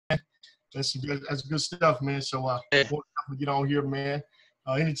That's good stuff, man. So we'll get on here, man.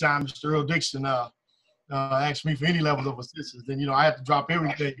 Anytime Mr. Earl Dixon asks me for any level of assistance, then I have to drop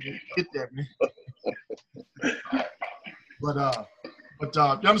everything to get that, man. But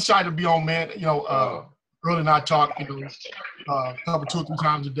I'm excited to be on, man. Earl and I talk, a couple, 2 or 3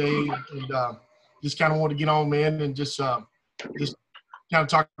 times a day, and just kind of want to get on, man, and just kind of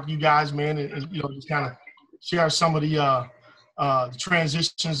talk to you guys, man, and just kind of share some of the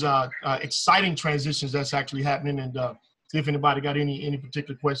transitions, exciting transitions that's actually happening, and see if anybody got any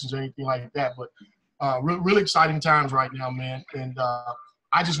particular questions or anything like that. But really exciting times right now, man. And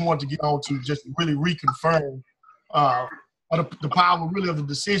I just wanted to get on to just really reconfirm the power really of the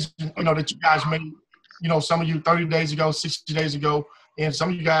decision, that you guys made, some of you 30 days ago, 60 days ago, and some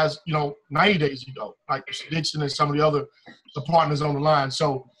of you guys, 90 days ago, like Dixon and some of the other partners on the line.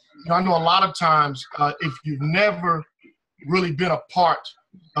 So, I know a lot of times if you've never really been a part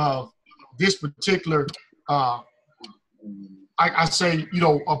of this particular, I say,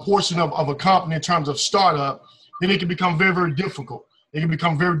 a portion of a company in terms of startup, then it can become very, very difficult. It can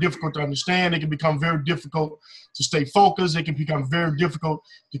become very difficult to understand. It can become very difficult to stay focused. It can become very difficult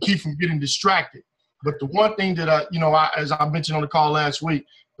to keep from getting distracted. But the one thing that as I mentioned on the call last week,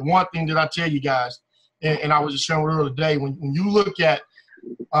 the one thing that I tell you guys, and I was just sharing with earlier today, when you look at,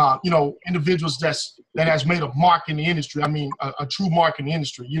 individuals that has made a mark in the industry, I mean, a true mark in the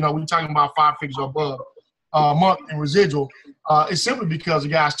industry, we're talking about 5 figures or above a month in residual, it's simply because the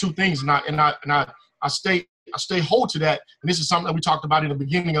guys, 2 things, and I stay hold to that, and this is something that we talked about in the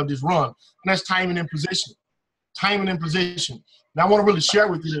beginning of this run, and that's timing and position. Timing and position. Now, I want to really share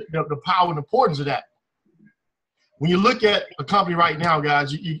with you the power and importance of that. When you look at a company right now,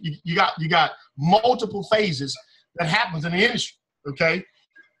 guys, you got multiple phases that happens in the industry, okay?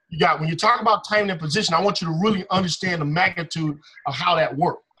 When you talk about timing and position, I want you to really understand the magnitude of how that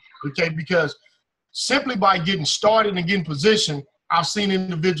works, okay? Because simply by getting started and getting positioned, I've seen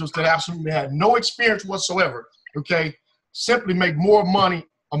individuals that absolutely had no experience whatsoever, okay, simply make more money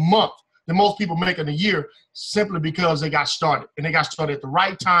a month than most people make in a year simply because they got started. And they got started at the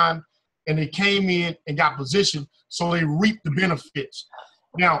right time, and they came in and got positioned, so they reaped the benefits.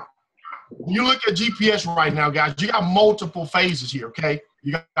 Now, when you look at GPS right now, guys, you got multiple phases here, okay?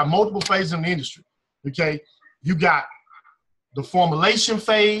 You got multiple phases in the industry, okay? You got the formulation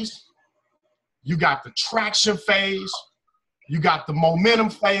phase. You got the traction phase. You got the momentum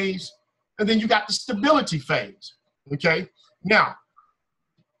phase. And then you got the stability phase, okay? Now,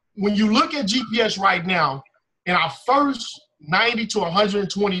 when you look at GPS right now, in our first 90 to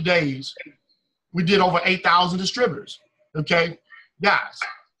 120 days, we did over 8,000 distributors, okay? Guys,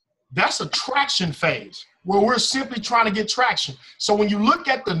 that's a traction phase where we're simply trying to get traction. So when you look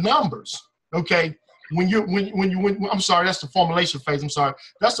at the numbers, okay, I'm sorry, that's the formulation phase. I'm sorry.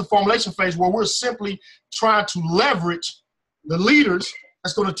 That's the formulation phase where we're simply trying to leverage the leaders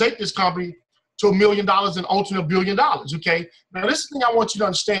that's going to take this company to $1 million and ultimately $1 billion, okay? Now, this is the thing I want you to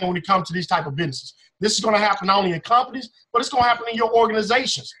understand when it comes to these type of businesses. This is going to happen not only in companies, but it's going to happen in your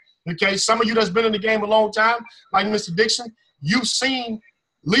organizations, okay? Some of you that's been in the game a long time, like Mr. Dixon, you've seen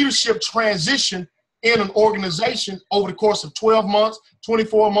leadership transition in an organization over the course of 12 months,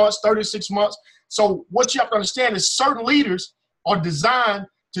 24 months, 36 months. So what you have to understand is certain leaders are designed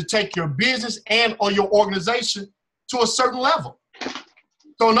to take your business and or your organization to a certain level.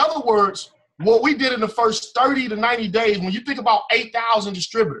 So in other words, what we did in the first 30 to 90 days, when you think about 8,000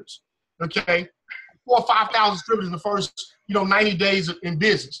 distributors, okay, 4,000 or 5,000 distributors in the first, 90 days in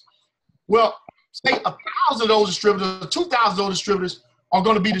business. Well, say 1,000 of those distributors, 2,000 of those distributors are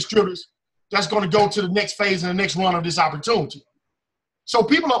going to be distributors that's going to go to the next phase and the next run of this opportunity. So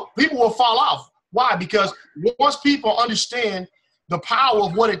people will fall off. Why? Because once people understand the power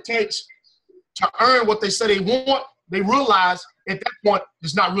of what it takes to earn what they say they want, they realize at that point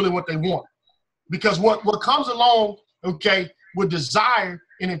it's not really what they want. Because what comes along, okay, with desire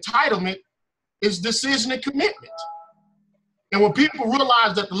and entitlement is decision and commitment. And when people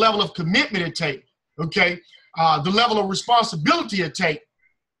realize that the level of commitment it takes, okay, the level of responsibility it takes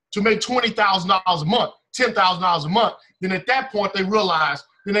to make $20,000 a month, $10,000 a month, then at that point they realize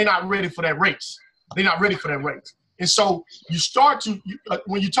then they're not ready for that race. They're not ready for that race. And so you start to,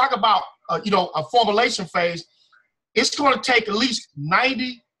 when you talk about, a formulation phase, it's going to take at least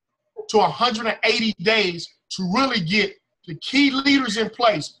 90 to 180 days to really get the key leaders in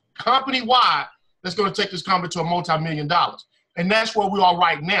place company-wide that's going to take this company to a multi-million dollars. And that's where we are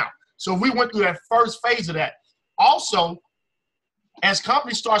right now. So we went through that first phase of that. Also, as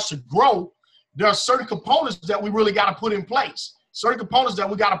company starts to grow, there are certain components that we really got to put in place. Certain components that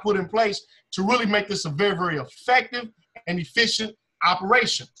we got to put in place to really make this a very, very effective and efficient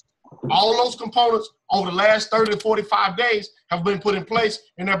operation. All those components over the last 30 to 45 days have been put in place,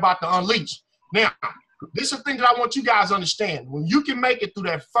 and they're about to unleash. Now, this is the thing that I want you guys to understand. When you can make it through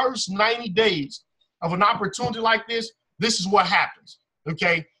that first 90 days of an opportunity like this is what happens,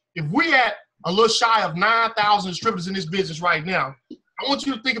 okay? If we at a little shy of 9,000 distributors in this business right now, I want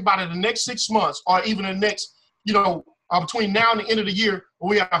you to think about it in the next 6 months or even the next, between now and the end of the year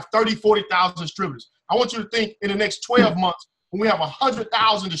when we have 30, 40,000 distributors. I want you to think in the next 12 months when we have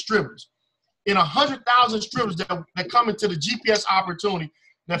 100,000 distributors. In 100,000 distributors that come into the GPS opportunity,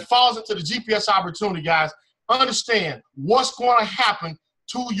 that falls into the GPS opportunity, guys, understand what's going to happen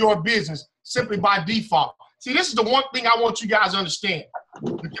to your business simply by default. See, this is the one thing I want you guys to understand,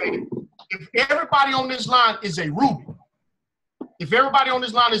 okay? If everybody on this line is a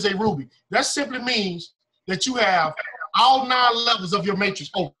Ruby, that simply means that you have all 9 levels of your matrix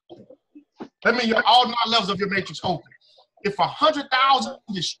open. That means all 9 levels of your matrix open. If 100,000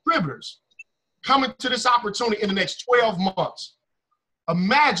 distributors come into this opportunity in the next 12 months,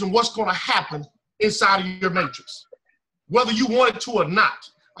 imagine what's going to happen inside of your matrix, whether you want it to or not.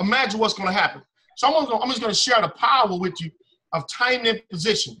 Imagine what's going to happen. So I'm just going to share the power with you of timing and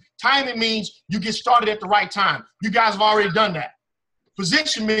position. Timing means you get started at the right time. You guys have already done that.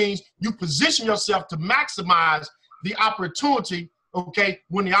 Position means you position yourself to maximize the opportunity, okay,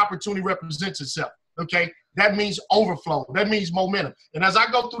 when the opportunity represents itself, okay? That means overflow. That means momentum. And as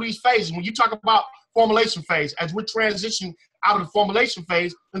I go through these phases, when you talk about formulation phase, as we're transitioning out of the formulation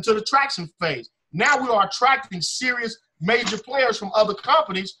phase into the traction phase, now we are attracting serious major players from other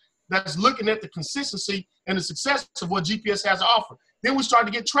companies that's looking at the consistency and the success of what GPS has to offer. Then we start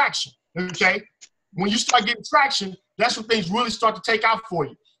to get traction, okay? When you start getting traction, that's when things really start to take out for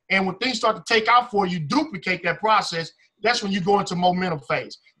you. And when things start to take out for you, duplicate that process, that's when you go into momentum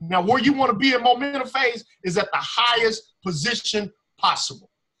phase. Now, where you want to be in momentum phase is at the highest position possible.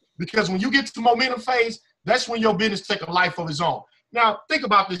 Because when you get to momentum phase, that's when your business takes a life of its own. Now, think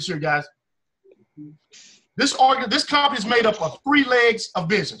about this here, guys. This company is made up of 3 legs of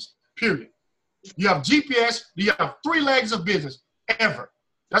business, period. You have GPS, you have 3 legs of business, ever.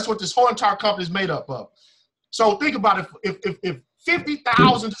 That's what this whole entire company is made up of. So think about it. If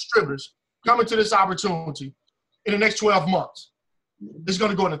 50,000 distributors come into this opportunity in the next 12 months, it's going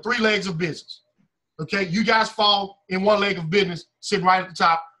to go into 3 legs of business. Okay? You guys fall in 1 leg of business, sitting right at the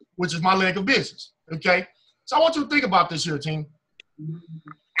top, which is my leg of business. Okay? So I want you to think about this here, team.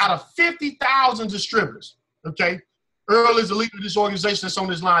 Out of 50,000 distributors, okay? Earl is the leader of this organization that's on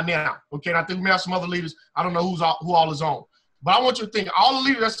this line now. Okay, and I think we may have some other leaders. I don't know who all is on. But I want you to think, all the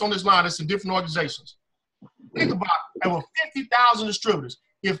leaders that's on this line that's in different organizations, think about it. There were 50,000 distributors.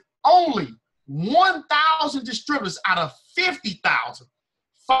 If only 1,000 distributors out of 50,000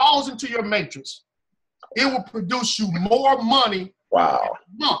 falls into your matrix, it will produce you more money in a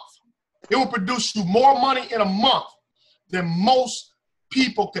month. It will produce you more money in a month than most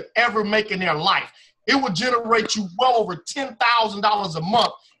people could ever make in their life. It will generate you well over $10,000 a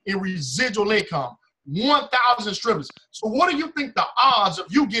month in residual income. 1,000 distributors. So what do you think the odds of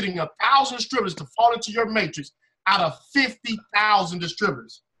you getting 1,000 distributors to fall into your matrix out of 50,000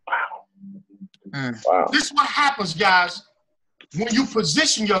 distributors? Wow. This is what happens, guys, when you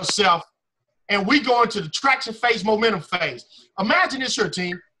position yourself and we go into the traction phase, momentum phase. Imagine this here,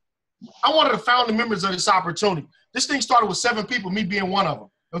 team. I'm one of the founding members of this opportunity. This thing started with 7 people, me being one of them,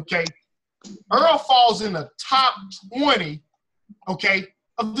 okay? Earl falls in the top 20, okay,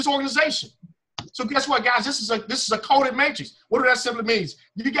 of this organization. So guess what, guys? This is a coded matrix. What that simply means?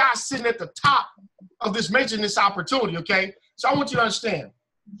 You guys sitting at the top of this matrix in this opportunity, okay? So I want you to understand,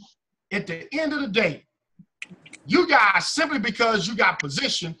 at the end of the day, you guys, simply because you got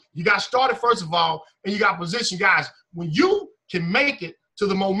position, you got started first of all, and you got position, guys, when you can make it to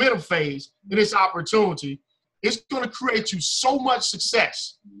the momentum phase in this opportunity, it's going to create you so much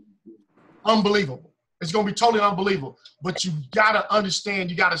success. Unbelievable. It's going to be totally unbelievable. But you got to understand,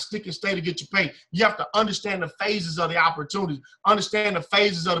 you got to stick and stay to get your pay. You have to understand the phases of the opportunities, understand the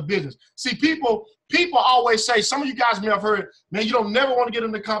phases of the business. See, people always say, some of you guys may have heard, man, you don't never want to get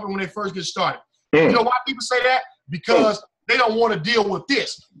in the company when they first get started. You know why people say that? Because they don't want to deal with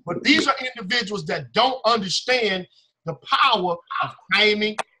this. But these are individuals that don't understand the power of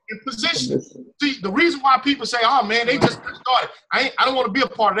timing and position. See, the reason why people say, oh, man, they just got started. I don't want to be a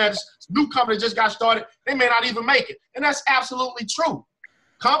part of that. This new company just got started. They may not even make it. And that's absolutely true.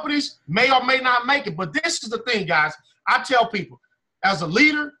 Companies may or may not make it. But this is the thing, guys. I tell people, as a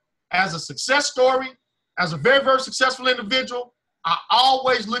leader, as a success story, as a very, very successful individual, I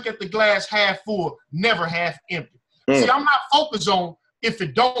always look at the glass half full, never half empty. See, I'm not focused on if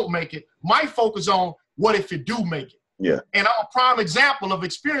it don't make it. My focus on what if it do make it. Yeah. And I'm a prime example of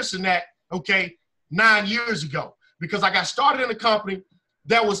experiencing that, okay, 9 years ago, because I got started in a company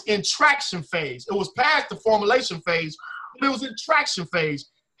that was in traction phase. It was past the formulation phase, but it was in traction phase,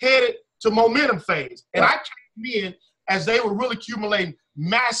 headed to momentum phase. And I came in as they were really accumulating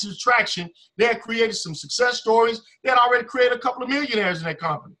massive traction. They had created some success stories. They had already created a couple of millionaires in that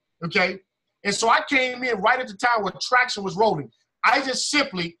company, okay? And so I came in right at the time where traction was rolling. I just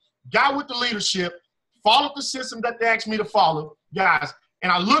simply got with the leadership, followed the system that they asked me to follow, guys,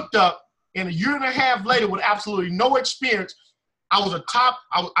 and I looked up, and a year and a half later with absolutely no experience, I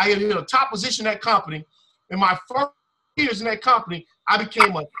had hit a top position in that company. In my first years in that company, I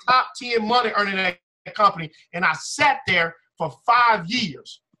became a top 10 money earner in that company, and I sat there for 5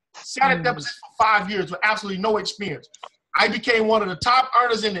 years. Sat at that position for 5 years with absolutely no experience. I became one of the top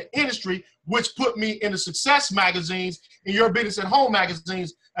earners in the industry, which put me in the success magazines and Your Business at Home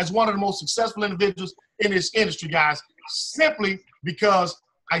magazines as one of the most successful individuals in this industry, guys, simply because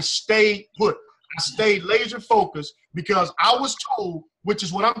I stayed put. I stayed laser focused because I was told, which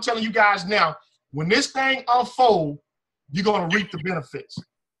is what I'm telling you guys now, when this thing unfolds, you're going to reap the benefits.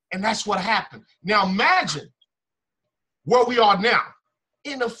 And that's what happened. Now imagine where we are now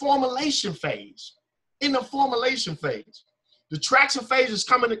in the formulation phase. In the formulation phase. The traction phase is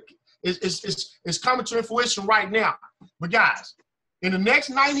coming to fruition right now. But guys, in the next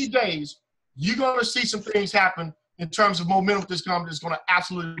 90 days, you're going to see some things happen in terms of momentum with this company that's going to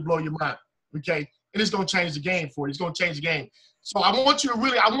absolutely blow your mind, okay? And it's going to change the game for you. It's going to change the game. So I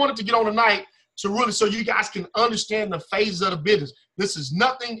wanted to get on tonight to really, so you guys can understand the phases of the business. This is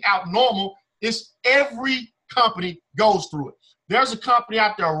nothing abnormal. It's every company goes through it. There's a company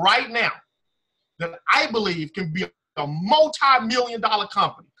out there right now that I believe can be a multi-million-dollar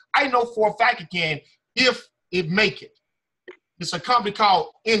company. I know for a fact it can if it make it. It's a company called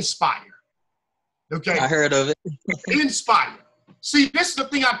Inspire. Okay. I heard of it. Inspire. See, this is the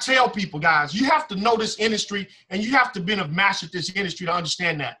thing I tell people, guys. You have to know this industry, and you have to be a master at this industry to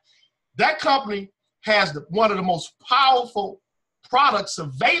understand that. That company has one of the most powerful products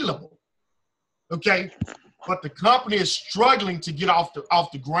available, okay? But the company is struggling to get off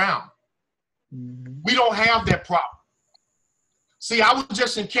the ground. We don't have that problem. See, I was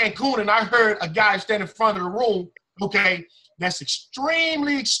just in Cancun, and I heard a guy stand in front of the room, okay, that's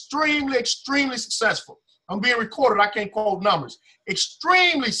extremely, extremely, extremely successful. I'm being recorded. I can't quote numbers.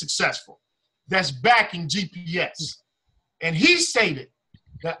 Extremely successful. That's backing GPS. And he stated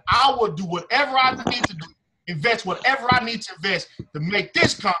that I will do whatever I need to do, invest whatever I need to invest to make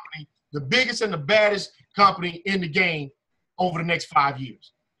this company the biggest and the baddest company in the game over the next 5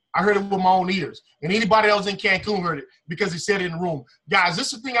 years. I heard it with my own ears. And anybody else in Cancun heard it because he said it in the room. Guys,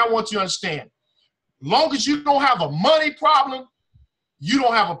 this is the thing I want you to understand. Long as you don't have a money problem, you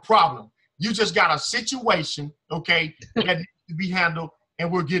don't have a problem. You just got a situation, okay, that needs to be handled,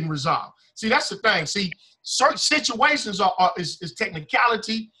 and we're getting resolved. See, that's the thing. See, certain situations is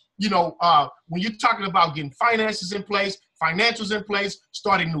technicality. You know, when you're talking about getting finances in place, financials in place,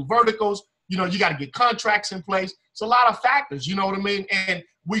 starting new verticals, you know, you got to get contracts in place. It's a lot of factors, you know what I mean? And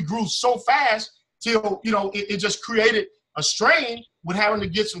we grew so fast till, you know, it just created a strain with having to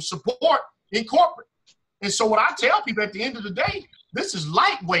get some support in corporate. And so what I tell people at the end of the day, this is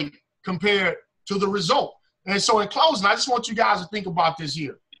lightweight compared to the result. And so in closing, I just want you guys to think about this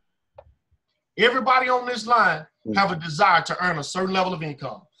here. Everybody on this line have a desire to earn a certain level of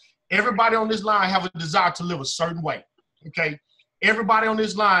income. Everybody on this line have a desire to live a certain way, okay? Everybody on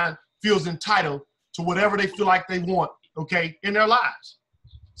this line feels entitled to whatever they feel like they want, okay, in their lives.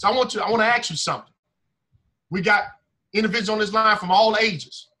 So I want to ask you something. We got individuals on this line from all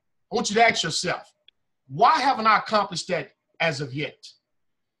ages. I want you to ask yourself, why haven't I accomplished that as of yet?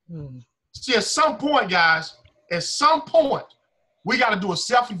 See, at some point, guys, at some point, we got to do a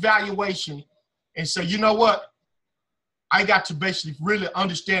self-evaluation and say, you know what? I got to basically really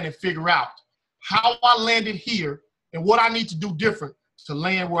understand and figure out how I landed here and what I need to do different to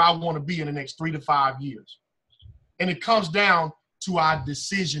land where I want to be in the next 3 to 5 years. And it comes down to our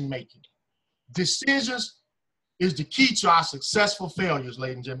decision-making. Decisions is the key to our successful failures,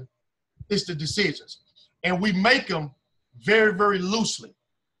 ladies and gentlemen. It's the decisions. And we make them very, very loosely.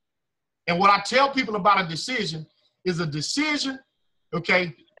 And what I tell people about a decision is a decision,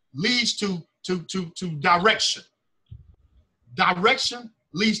 okay, leads to direction. Direction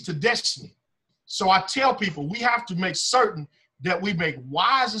leads to destiny. So I tell people we have to make certain that we make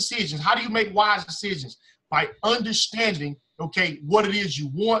wise decisions. How do you make wise decisions? By understanding, okay, what it is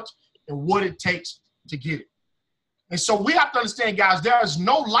you want and what it takes to get it. And so we have to understand, guys, there is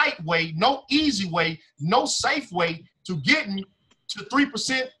no light way, no easy way, no safe way to getting to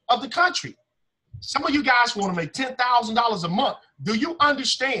 3% of the country. Some of you guys want to make $10,000 a month. Do you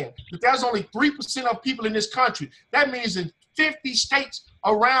understand that there's only 3% of people in this country? That means in 50 states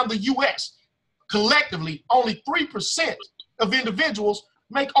around the U.S., collectively, only 3% of individuals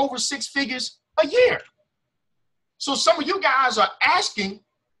make over 6 figures a year. So some of you guys are asking,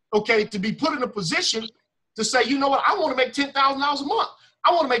 okay, to be put in a position to say, you know what, I want to make $10,000 a month.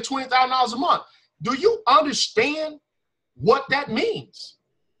 I want to make $20,000 a month. Do you understand what that means?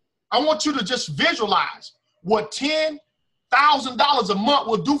 I want you to just visualize what $10,000 a month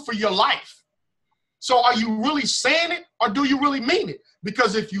will do for your life. So are you really saying it, or do you really mean it?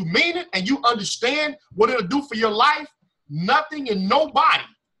 Because if you mean it and you understand what it'll do for your life, nothing and nobody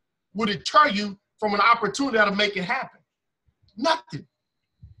will deter you from an opportunity that'll make it happen. Nothing.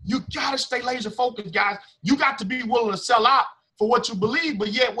 You got to stay laser focused, guys. You got to be willing to sell out for what you believe, but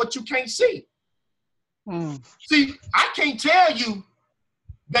yet what you can't see. See, I can't tell you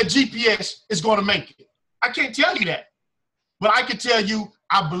that GPS is going to make it. I can't tell you that. But I can tell you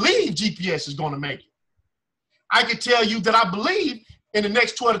I believe GPS is going to make it. I can tell you that I believe in the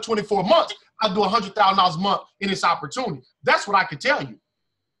next 12 to 24 months, I'll do $100,000 a month in this opportunity. That's what I can tell you.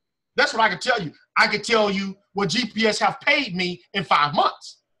 That's what I can tell you. I can tell you what GPS have paid me in 5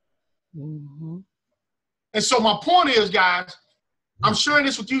 months. And so my point is, guys, I'm sharing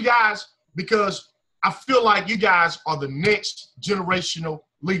this with you guys because I feel like you guys are the next generational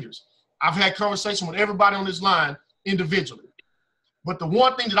leaders. I've had conversation with everybody on this line individually. But the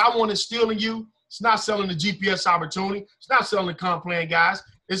one thing that I want to instill in you, it's not selling the GPS opportunity. It's not selling the comp plan, guys.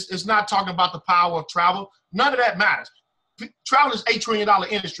 It's not talking about the power of travel. None of that matters. Travel is $8 trillion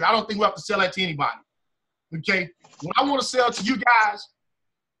industry. I don't think we have to sell that to anybody. Okay? What I want to sell to you guys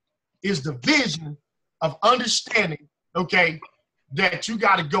is the vision of understanding, okay, that you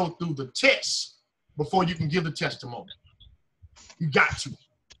got to go through the tests before you can give the testimony. You got to.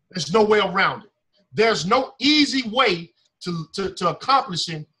 There's no way around it. There's no easy way to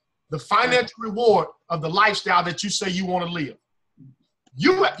accomplishing the financial reward of the lifestyle that you say you want to live.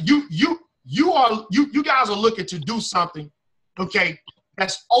 You guys are looking to do something, okay,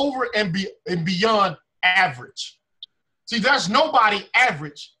 that's over and beyond average. See, there's nobody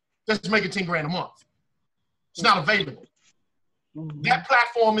average that's making 10 grand a month. It's not available. That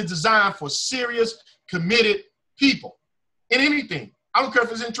platform is designed for serious, committed people in anything. I don't care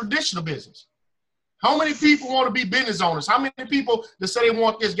if it's in traditional business. How many people want to be business owners? How many people that say they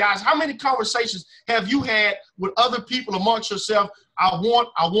want this, guys? How many conversations have you had with other people amongst yourself? I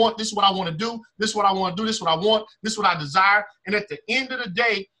want, this is what I want to do. This is what I want to do. This is what I want. This is what I desire. And at the end of the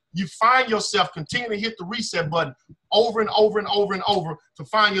day, you find yourself continuing to hit the reset button over and over and over and over to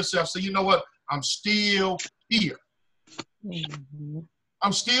find yourself. So you know what? I'm still here.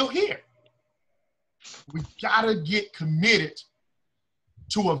 I'm still here. We got to get committed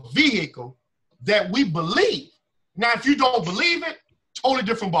to a vehicle that we believe. Now, if you don't believe it, totally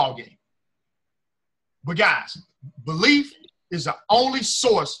different ballgame. But guys, belief is the only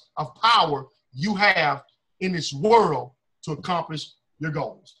source of power you have in this world to accomplish your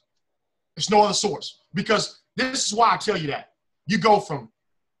goals. There's no other source, because this is why I tell you that. You go from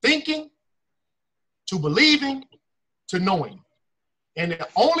thinking to believing to knowing. And the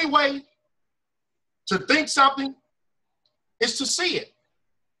only way to think something is to see it.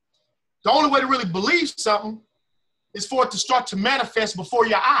 The only way to really believe something is for it to start to manifest before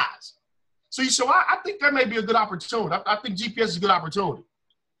your eyes. So I think that may be a good opportunity. I think GPS is a good opportunity.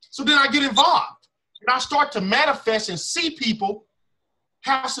 So then I get involved and I start to manifest and see people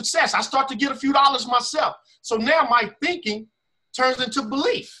have success. I start to get a few dollars myself. So now my thinking turns into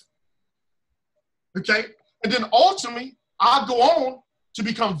belief. Okay? And then ultimately, I'll go on to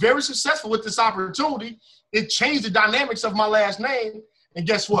become very successful with this opportunity. It changed the dynamics of my last name. And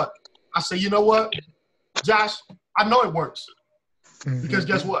guess what? I say, you know what, Josh, I know it works. Because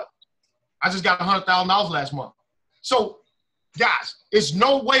guess what? I just got $100,000 last month. So, guys, there's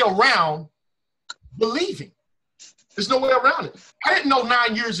no way around believing. There's no way around it. I didn't know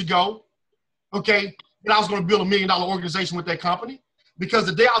 9 years ago, okay, that I was going to build $1 million organization with that company, because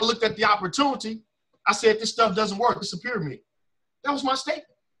the day I looked at the opportunity, I said, this stuff doesn't work. It's a pyramid. That was my statement.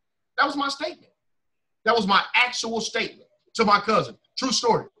 That was my statement. That was my actual statement to my cousin. True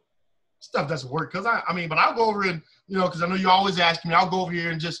story. Stuff doesn't work, because but I'll go over and, because I know you always ask me, I'll go over here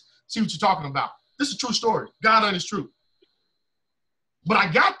and just see what you're talking about. This is a true story. God honest truth. But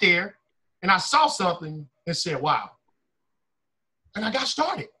I got there and I saw something and said, wow. And I got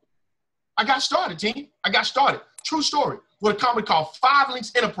started. Team. I got started. True story. With a company called 5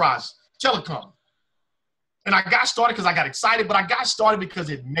 Links Enterprise Telecom. And I got started because I got excited, but I got started because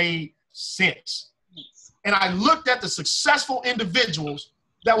it made sense. And I looked at the successful individuals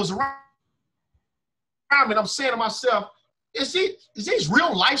that was around and I'm saying to myself, is these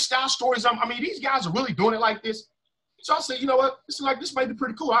real lifestyle stories? I mean, these guys are really doing it like this. So I said, you know what? This may be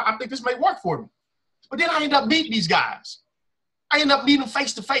pretty cool. I think this may work for me. But then I end up meeting these guys. I end up meeting them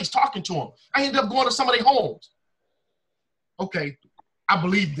face to face, talking to them. I end up going to some of their homes. Okay, I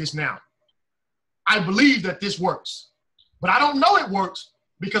believe this now. I believe that this works. But I don't know it works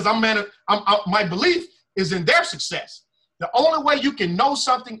because my belief is in their success. The only way you can know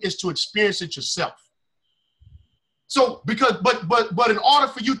something is to experience it yourself. So but in order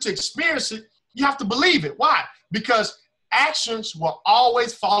for you to experience it, you have to believe it. Why? Because actions will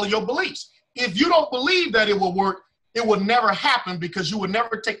always follow your beliefs. If you don't believe that it will work, it will never happen because you will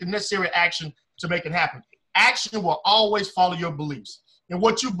never take the necessary action to make it happen. Action will always follow your beliefs. And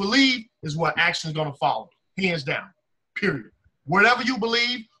what you believe is what action is going to follow, hands down, period. Whatever you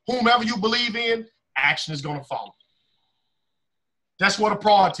believe, whomever you believe in, action is going to follow. That's where the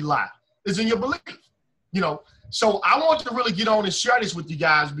priority lies, is in your belief. You know, so I want to really get on and share this with you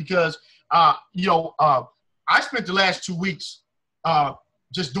guys because, I spent the last 2 weeks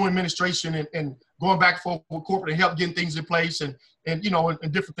just doing administration and going back and forth with corporate and help getting things in place and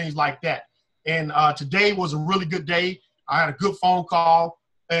different things like that. And today was a really good day. I had a good phone call,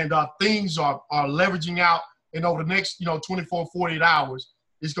 and things are leveraging out. And over the next, 24, 48 hours,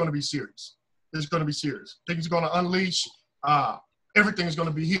 it's going to be serious. It's going to be serious. Things are going to unleash. Everything is going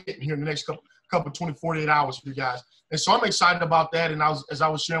to be hitting here in the next couple 20, 48 hours for you guys. And so I'm excited about that. And as I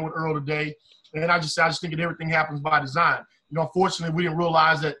was sharing with Earl today, and I just think that everything happens by design. Unfortunately, we didn't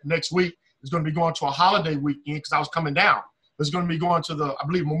realize that next week is going to be going to a holiday weekend because I was coming down. It's going to be going to I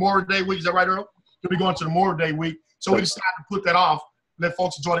believe, Memorial Day week. Is that right, Earl? It's going to be going to the Memorial Day week. So we decided to put that off, let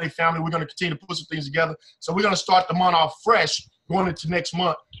folks enjoy their family. We're going to continue to put some things together. So we're going to start the month off fresh going into next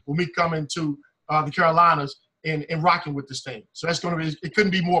month when we come into the Carolinas and rocking with this thing. So that's going to be, it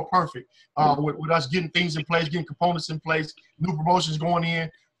couldn't be more perfect with us getting things in place, getting components in place, new promotions going in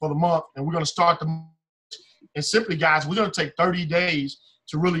for the month. And we're going to start the month. And simply, guys, we're going to take 30 days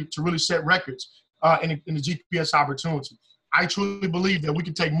to really set records in the GPS opportunity. I truly believe that we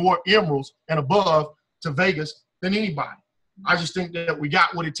can take more emeralds and above to Vegas than anybody. I just think that we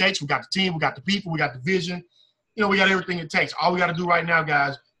got what it takes. We got the team, we got the people, we got the vision. We got everything it takes. All we got to do right now,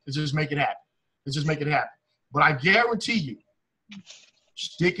 guys, is just make it happen. But I guarantee you,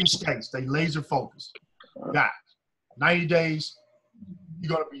 stick and stay laser focused. Guys, 90 days,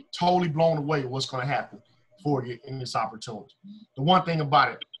 you're going to be totally blown away at what's going to happen for you in this opportunity. The one thing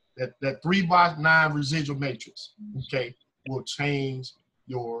about it, that 3x9 residual matrix, okay, will change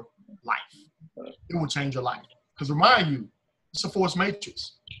your life. It will change your life. Because remind you, it's a force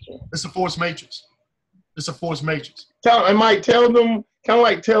matrix. It's a force matrix. It's a force matrix. Mike, tell them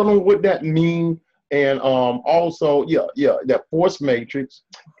what that means. And also, that force matrix,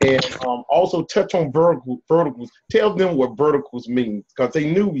 and also touch on verticals. Tell them what verticals mean, because they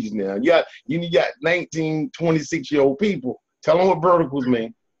newbies now. You got 19, 26-year-old people. Tell them what verticals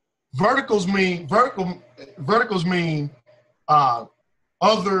mean. Verticals mean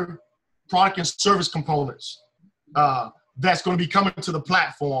other product and service components that's going to be coming to the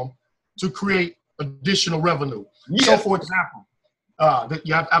platform to create additional revenue. Yes. So, for example.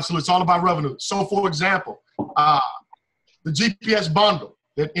 Yeah, absolutely. It's all about revenue. So, for example, the GPS bundle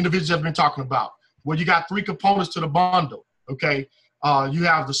that individuals have been talking about, where you got 3 components to the bundle, okay? You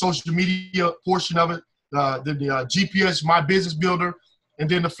have the social media portion of it, the GPS My Business Builder, and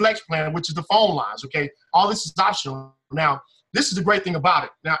then the Flex Plan, which is the phone lines, okay? All this is optional. Now, this is the great thing about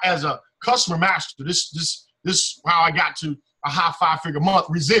it. Now, as a customer master, this is how I got to a high 5-figure month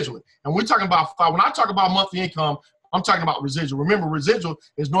residually. And we're talking about when I talk about monthly income, I'm talking about residual. Remember, residual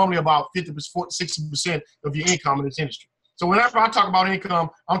is normally about 50%, 60% of your income in this industry. So whenever I talk about income,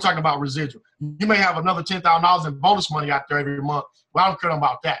 I'm talking about residual. You may have another $10,000 in bonus money out there every month, but I don't care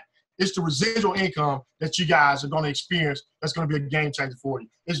about that. It's the residual income that you guys are going to experience that's going to be a game changer for you.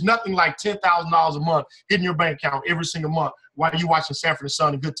 It's nothing like $10,000 a month hitting your bank account every single month while you're watching Sanford and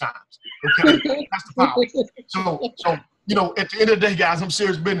Son and Good Times. Okay, that's the power. So at the end of the day, guys, I'm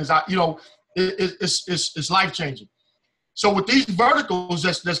serious business. It's life changing. So with these verticals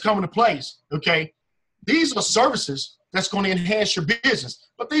that's coming to place, okay, these are services that's going to enhance your business.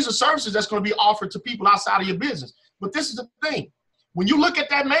 But these are services that's going to be offered to people outside of your business. But this is the thing. When you look at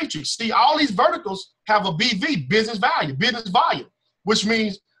that matrix, see, all these verticals have a BV, business volume, which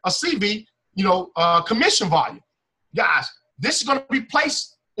means a CV, commission volume. Guys, this is going to be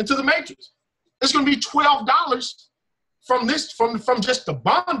placed into the matrix. It's going to be $12 from just the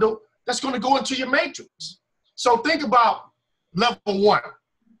bundle that's going to go into your matrix. So think about level 1.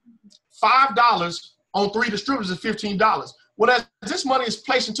 $5 on 3 distributors is $15. Well, as this money is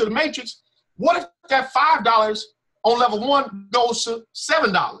placed into the matrix, What if that $5 on level 1 goes to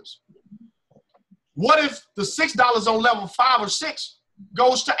 $7? What if the $6 on level 5 or 6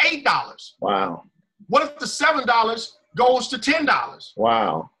 goes to $8? Wow. What if the $7 goes to $10?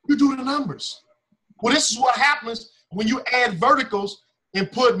 Wow. You do the numbers. Well, this is what happens when you add verticals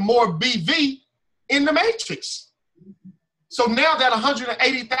and put more BV in the matrix. So now that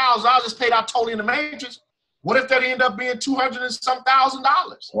 $180,000 is paid out totally in the matrix, what if that end up being $200,000 and some thousand?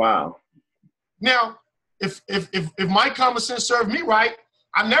 Wow. Now, if my common sense served me right,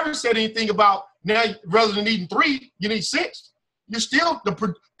 I never said anything about now rather than needing 3, you need 6. You still,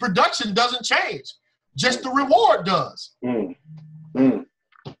 the production doesn't change. Just the reward does.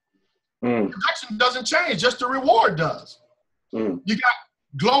 Production doesn't change, just the reward does. You got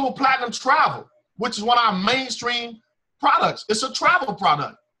Global Platinum Travel, which is one of our mainstream products. It's a travel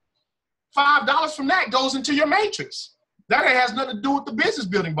product. $5 from that goes into your matrix. That has nothing to do with the business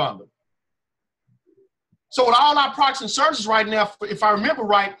building bundle. So with all our products and services right now, if I remember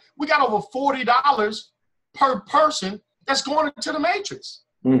right, we got over $40 per person that's going into the matrix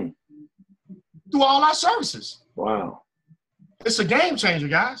through all our services. Wow. It's a game changer,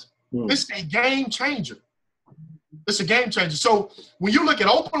 guys. It's a game changer. It's a game changer. So when you look at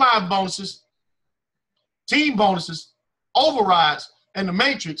open line bonuses, team bonuses, overrides, and the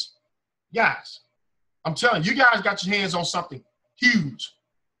matrix, guys, I'm telling you, you guys got your hands on something huge.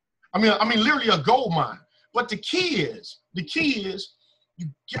 I mean, literally a gold mine. But the key is you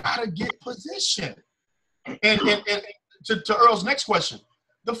gotta get position. And to Earl's next question,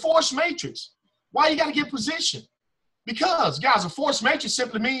 the force matrix. Why you gotta get position? Because, guys, a force matrix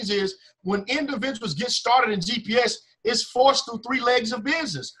simply means is when individuals get started in GPS, it's forced through 3 legs of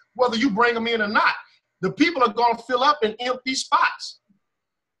business, whether you bring them in or not. The people are going to fill up in empty spots.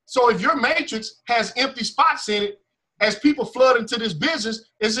 So if your matrix has empty spots in it, as people flood into this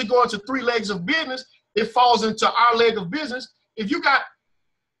business, as it goes to 3 legs of business, it falls into our leg of business. If you got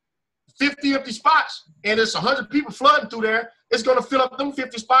 50 empty spots and it's 100 people flooding through there, it's going to fill up them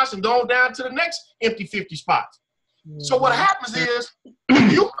 50 spots and go on down to the next empty 50 spots. So what happens is you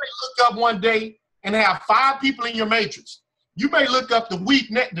may look up one day and have 5 people in your matrix. You may look up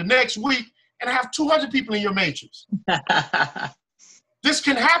the next week and have 200 people in your matrix. This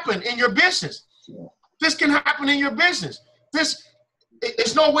can happen in your business. This can happen in your business.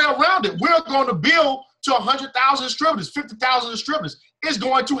 It's no way around it. We're going to build to 100,000 distributors, 50,000 distributors. It's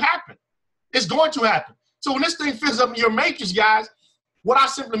going to happen. It's going to happen. So when this thing fills up in your matrix, guys, what I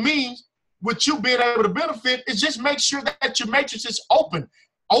simply means with you being able to benefit is just make sure that your matrix is open.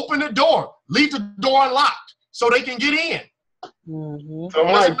 Open the door. Leave the door unlocked so they can get in. So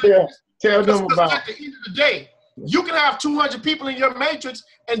Mike, tell them about. At the end of the day, you can have 200 people in your matrix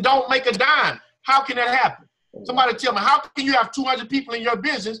and don't make a dime. How can that happen? Somebody tell me, how can you have 200 people in your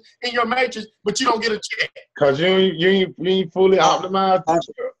business, in your matrix, but you don't get a check? Because you ain't fully optimized.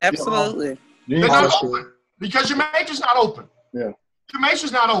 Absolutely. They're not open because your matrix is not open. Yeah. Your matrix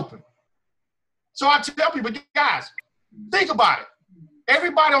is not open. So I tell people, guys, think about it.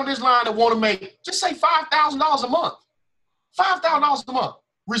 Everybody on this line that want to make, just say $5,000 a month. $5,000 a month,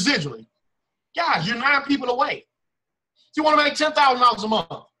 residually. Guys, you're 9 people away. If you want to make $10,000 a month,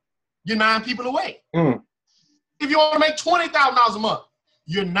 you're 9 people away. If you want to make $20,000 a month,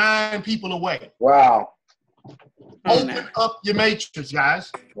 you're 9 people away. Wow. Open up your matrix,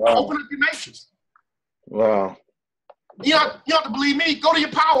 guys. Wow. Open up your matrix. Wow. You don't have to believe me. Go to your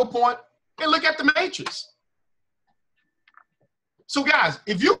PowerPoint and look at the matrix. So, guys,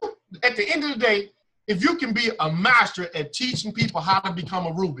 if you, at the end of the day, if you can be a master at teaching people how to become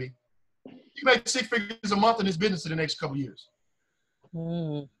a Ruby, you make 6 figures a month in this business in the next couple of years.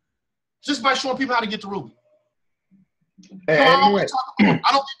 Just by showing people how to get to Ruby. I don't get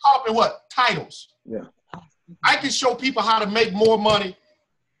caught up in what? Titles. Yeah. I can show people how to make more money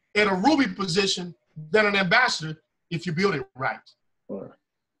in a Ruby position than an ambassador if you build it right.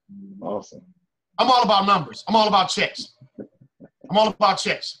 Awesome. I'm all about numbers. I'm all about checks. I'm all about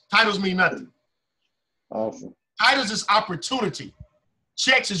checks. Titles mean nothing. Awesome. Titles is opportunity.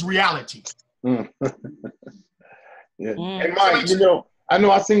 Checks is reality. Yeah. And Mike, I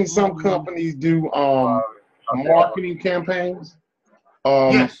know I've seen some companies do marketing campaigns.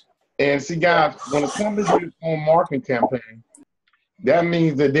 Yes. And see, guys, when a company does a marketing campaign, that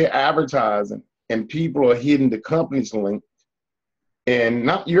means that they're advertising and people are hitting the company's link and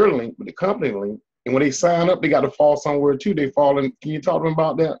not your link, but the company link. And when they sign up, they got to fall somewhere too. They fall in. Can you talk to them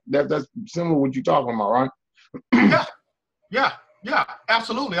about that? That's similar to what you're talking about, right? Yeah,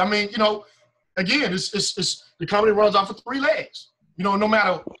 absolutely. I mean, again, it's the company runs off of 3 legs. No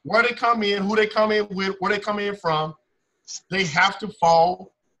matter where they come in, who they come in with, where they come in from, they have to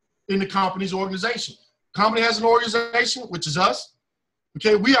fall in the company's organization. Company has an organization, which is us.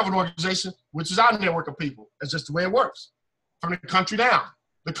 Okay, we have an organization, which is our network of people. That's just the way it works. From the country down.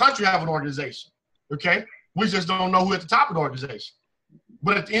 The country have an organization. Okay? We just don't know who at the top of the organization.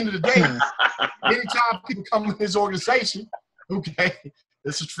 But at the end of the day, anytime people come in this organization, okay,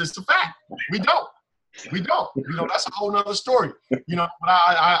 it's a fact. We don't. You know, that's a whole nother story. You know, but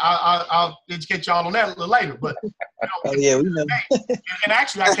I'll educate y'all on that a little later. But you know, yeah, we know. And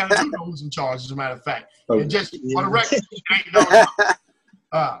actually, I kind of do know who's in charge, as a matter of fact. And just for the record,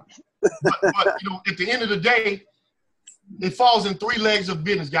 but you know, at the end of the day, it falls in three legs of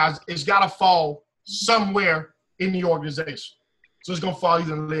business, guys. It's got to fall somewhere in the organization. So it's going to fall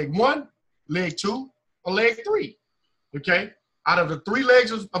either in leg 1, leg 2, or leg 3. Okay? Out of the 3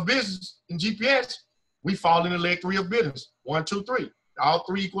 legs of business in GPS, we fall in the leg 3 of business. 1, 2, 3. All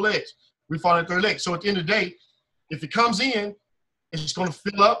 3 equal legs. We fall in the 3rd leg. So at the end of the day, if it comes in, it's going to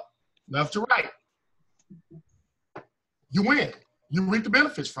fill up left to right. You win. You reap the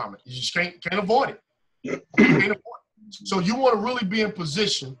benefits from it. You just can't avoid it. You can't avoid it. So you want to really be in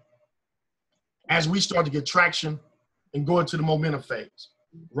position as we start to get traction and go into the momentum phase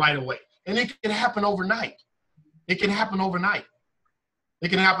right away. And it can happen overnight. It can happen overnight. It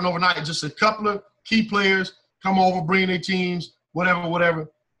can happen overnight. Just a couple of key players come over, bring their teams, whatever.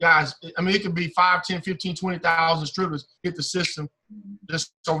 Guys, I mean, it could be 5, 10, 15, 20,000 strippers hit the system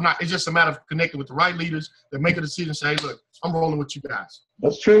just overnight. It's just a matter of connecting with the right leaders that make a decision and say, hey, look, I'm rolling with you guys.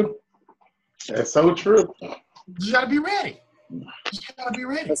 That's true. That's so true. You got to be ready. You got to be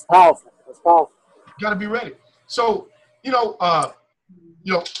ready. That's powerful. That's powerful. You got to be ready. So, it's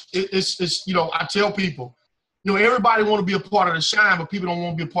you know, I tell people, you know, everybody want to be a part of the shine, but people don't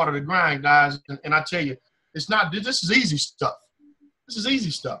want to be a part of the grind, guys. And I tell you, it's not. This is easy stuff. This is easy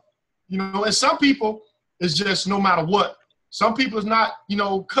stuff. You know, and some people, it's just no matter what. Some people is not, you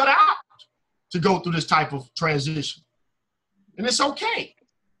know, cut out to go through this type of transition. And it's okay.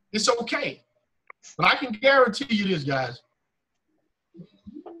 It's okay. But I can guarantee you this, guys.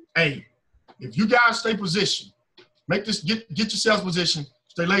 Hey, if you guys stay positioned, make this, get yourselves positioned,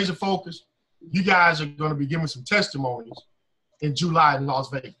 stay laser focused, you guys are going to be giving some testimonies in July in Las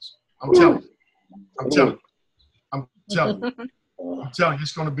Vegas. I'm telling you. I'm telling you,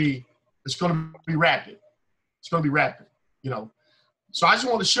 it's going to be rapid. It's going to be rapid, you know. So I just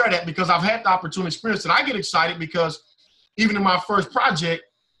want to share that because I've had the opportunity to experience it. I get excited because even in my first project,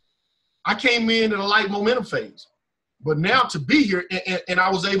 I came in a light momentum phase. But now to be here, and I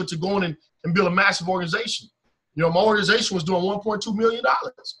was able to go in and build a massive organization. You know, my organization was doing $1.2 million.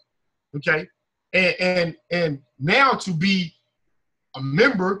 Okay. And now to be a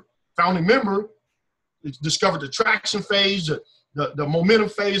member, founding member, discovered the traction phase, the momentum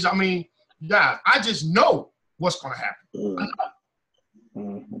phase. I mean, yeah, I just know what's going to happen.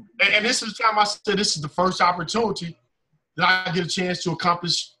 And this is the time I said this is the first opportunity that I get a chance to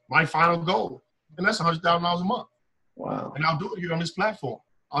accomplish my final goal. And that's $100,000 a month. Wow. And I'll do it here on this platform.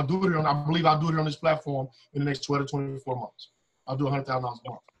 I believe I'll do it here on this platform in the next 12 to 24 months. I'll do $100,000 a month.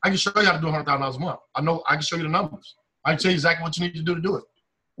 I can show you how to do $100,000 a month. I know I can show you the numbers. I can tell you exactly what you need to do it.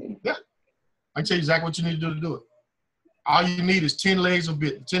 Yeah. I can tell you exactly what you need to do it. All you need is 10 legs of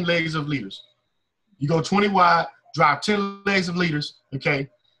leaders. You go 20 wide, drive 10 legs of leaders, okay?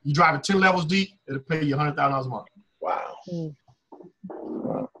 You drive it 10 levels deep, it'll pay you $100,000 a month. Wow.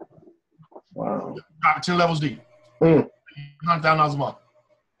 Wow. Drive it 10 levels deep. $100,000 a month.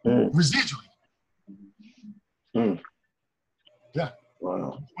 Residually. Yeah.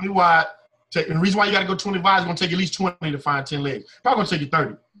 Wow. 20 wide. And the reason why you got to go 20 wide is going to take at least 20 to find 10 legs. Probably going to take you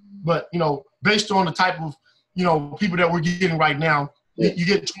 30. But, you know, based on the type of, you know, people that we're getting right now, you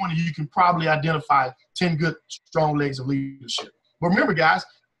get 20, you can probably identify 10 good, strong legs of leadership. But remember, guys,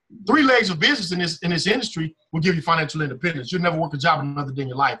 3 legs of business in this industry will give you financial independence. You'll never work a job another day in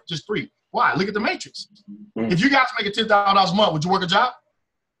your life. Just 3. Why? Look at the matrix. If you guys make $10,000 a month, would you work a job?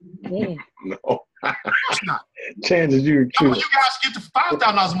 No. Of course not. Chances you How about you guys get to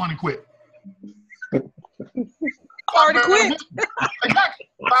 $5,000 a month and quit? Already quit. Exactly.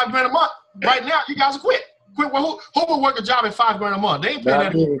 $5,000 a month. Right now, you guys will quit. Well, who would work a job at $5,000 a month? They ain't paying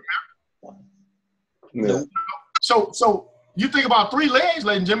that anymore. No. So you think about 3 legs,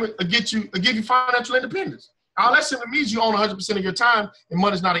 ladies and gentlemen, give you financial independence. All that simply means you own 100% of your time, and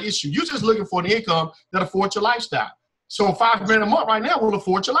money's not an issue. You're just looking for an income that affords your lifestyle. So $5,000 a month right now will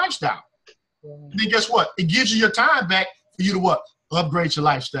afford your lifestyle. And then guess what? It gives you your time back for you to what? Upgrade your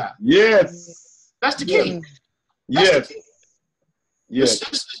lifestyle. Yes. That's the key. Yes. The key. Yes.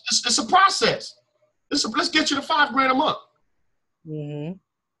 It's a process. Let's get you to $5,000 a month. Mm-hmm.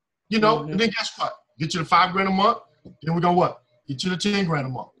 You know, and then guess what? Get you to $5,000 a month. Then we're gonna what? Get you to $10,000 a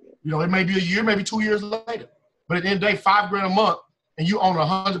month. You know, it may be a year, maybe 2 years later. But at the end of the day, $5 grand a month, and you own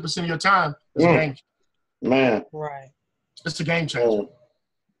 100% of your time, it's a game. Man. Right. It's a game changer.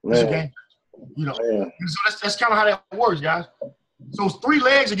 Man. It's a game changer. You know, so that's kind of how that works, guys. So 3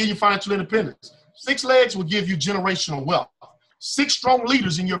 legs will give you financial independence. 6 legs will give you generational wealth. 6 strong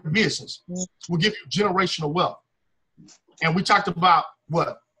leaders in your business will give you generational wealth. And we talked about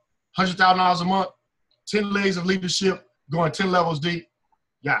what? $100,000 a month, 10 legs of leadership, going 10 levels deep.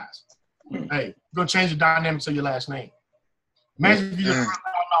 Guys, hey, you're going to change the dynamics of your last name. Imagine if you just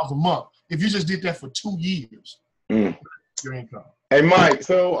 $100,000 a month. If you just did that for 2 years, your income. Hey, Mike,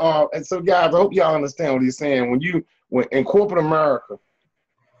 so guys, I hope y'all understand what he's saying. When in corporate America,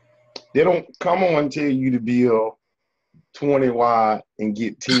 they don't come on and tell you to build 20 wide and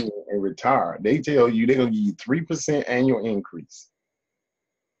get 10 and retire. They tell you they're going to give you 3% annual increase.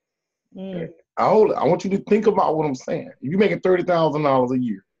 I want you to think about what I'm saying. If you're making $30,000 a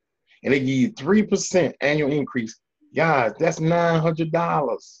year and they give you 3% annual increase, guys, that's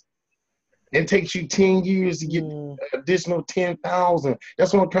 $900. It takes you 10 years to get additional 10,000.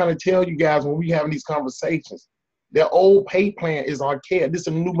 That's what I'm trying to tell you guys when we having these conversations. Their old pay plan is archaic. This is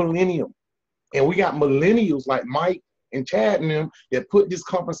a new millennium. And we got millennials like Mike and Chad and them that put this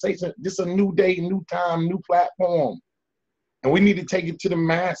conversation, this is a new day, new time, new platform. And we need to take it to the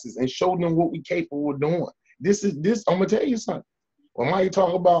masses and show them what we're capable of doing. I'm gonna tell you something. When Mike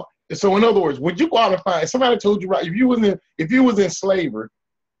talk about, so in other words, would you qualify, if somebody told you, right, if you was in slavery,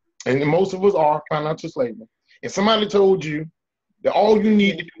 and most of us are financial slavery, and somebody told you that all you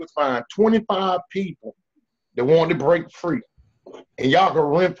need to do is find 25 people that want to break free, and y'all can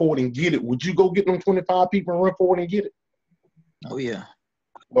run for it and get it, would you go get them 25 people and run for it and get it? Oh yeah.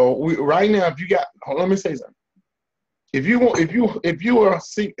 Well, right now, if you got, let me say something. If you are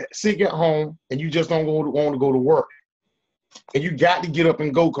sick at home and you just don't want to go to work, and you got to get up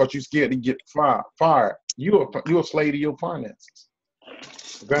and go because you're scared to get fired, you're a slave to your finances.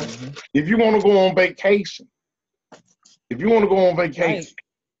 Okay. If you want to go on vacation, right.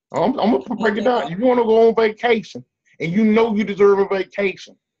 I'm gonna break it down. If you want to go on vacation and you know you deserve a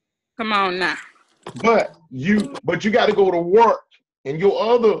vacation, come on now. But you got to go to work, and your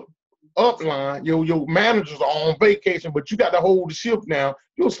other upline, your managers are on vacation, but you got to hold the ship now.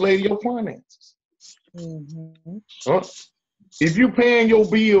 You're a slave to your finances. If you're paying your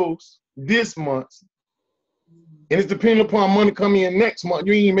bills this month, and it's depending upon money coming in next month,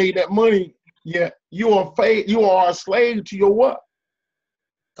 you ain't made that money yet, you are a slave to your what?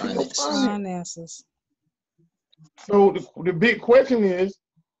 Finances. So the big question is,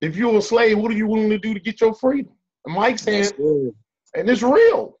 if you're a slave, what are you willing to do to get your freedom? And Mike's saying, and it's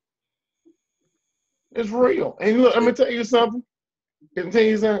real. It's real. And look, I'm gonna tell you something.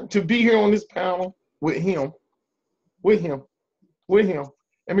 To be here on this panel with him. Let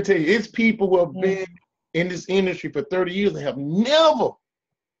me tell you, it's people who have been in this industry for 30 years and have never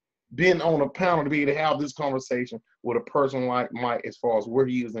been on a panel to be able to have this conversation with a person like Mike as far as where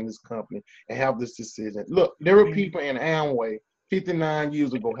he is in this company and have this decision. Look, there were people in Amway 59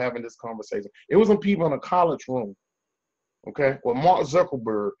 years ago having this conversation. It wasn't people in a college room, okay, with Mark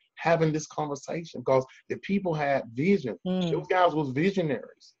Zuckerberg having this conversation because the people had vision. Those guys was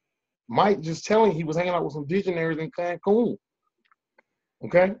visionaries. Mike just telling he was hanging out with some visionaries in Cancun.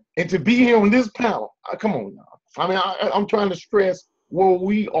 Okay? And to be here on this panel, come on now. I mean, I'm trying to stress where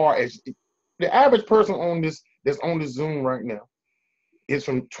we are as the average person on this that's on this Zoom right now is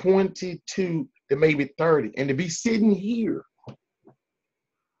from 22 to maybe 30. And to be sitting here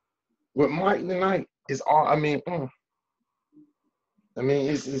with Mike tonight is all,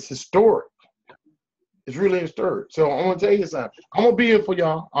 it's historic. It's really historic. So I'm gonna tell you something. I'm gonna be here for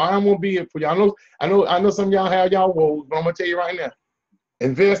y'all. I'm gonna be here for y'all. I know some of y'all have y'all woes, but I'm gonna tell you right now.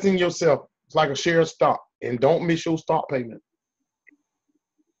 Invest in yourself. It's like a share of stock, and don't miss your stock payment.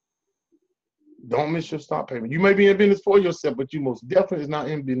 Don't miss your stock payment. You may be in business for yourself, but you most definitely is not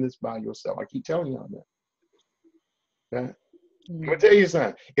in business by yourself. I keep telling y'all that. Okay? I'm gonna tell you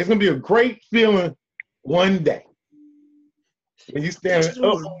something. It's gonna be a great feeling one day when you stand up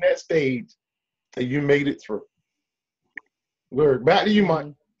on that stage and you made it through. Word. Back to you,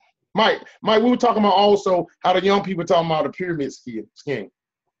 Mike. Mike, we were talking about also how the young people talking about the pyramid scheme.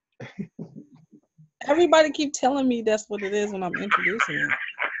 Everybody keep telling me that's what it is when I'm introducing it.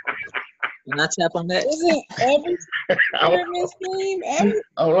 Can I tap on that? Isn't every pyramid scheme?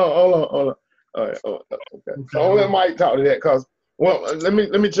 Hold on. All right, okay. So I'll let Mike talk to that because, well, let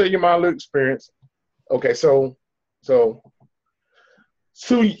me tell you my little experience. Okay, so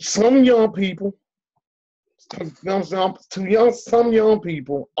some young people, some young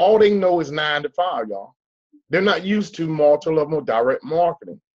people, all they know is 9 to 5, y'all. They're not used to multi-level direct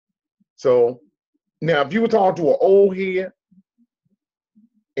marketing. So now, if you were talking to an old head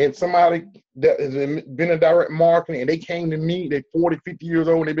and somebody that has been in direct marketing and they came to me, they're 40, 50 years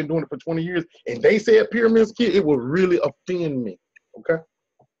old, and they've been doing it for 20 years, and they said pyramid scheme, it would really offend me, okay?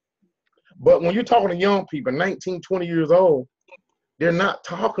 But when you're talking to young people, 19, 20 years old, they're not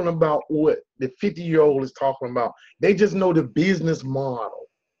talking about what the 50-year-old is talking about. They just know the business model,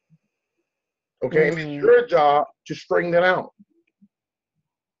 okay? And it's your job to straighten it out.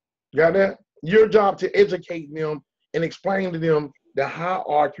 Got that? Your job to educate them and explain to them the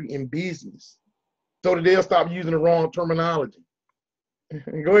hierarchy in business so that they'll stop using the wrong terminology.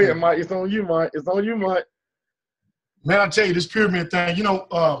 Go ahead, Mike. It's on you, Mike. It's on you, Mike. Man, I tell you, this pyramid thing,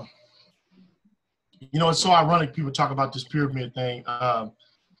 it's so ironic people talk about this pyramid thing. And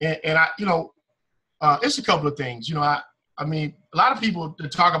I, it's a couple of things. I mean, a lot of people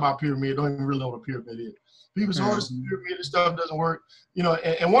that talk about pyramid don't even really know what a pyramid is. People say, this pyramid and stuff doesn't work.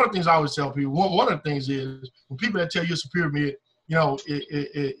 And one of the things I always tell people, one of the things is when people that tell you it's a pyramid,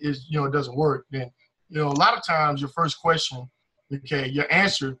 it doesn't work, then, a lot of times your first question, okay, your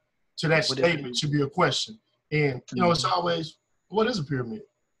answer to that statement should be a question. And, it's always, what is a pyramid?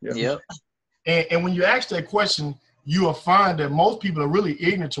 Yep. And when you ask that question, you will find that most people are really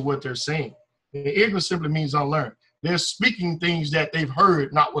ignorant to what they're saying. And ignorant simply means unlearned. They're speaking things that they've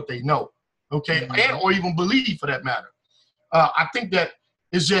heard, not what they know, okay, and or even believe for that matter. I think that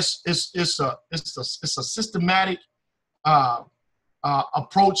it's a systematic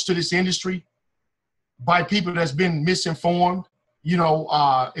approach to this industry by people that's been misinformed.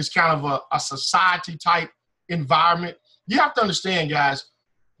 It's kind of a society type environment. You have to understand, guys,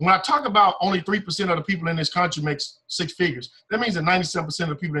 when I talk about only 3% of the people in this country makes six figures, that means that 97% of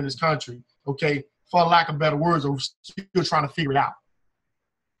the people in this country, okay, for lack of better words, are still trying to figure it out.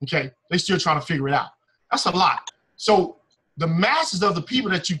 Okay, they're still trying to figure it out. That's a lot. So the masses of the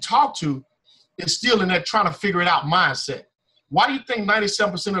people that you talk to is still in that trying to figure it out mindset. Why do you think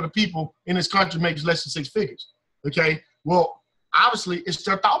 97% of the people in this country makes less than six figures? Okay, well, obviously it's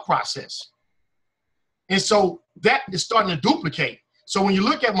their thought process. And so that is starting to duplicate. So when you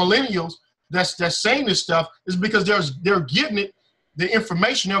look at millennials that's saying this stuff, is because they're getting it, the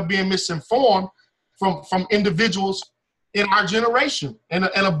information, they're being misinformed from individuals in our generation and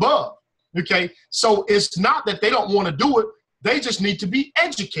above. Okay, so it's not that they don't want to do it, they just need to be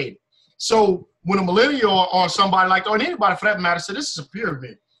educated. So when a millennial or somebody like, or anybody for that matter, said this is a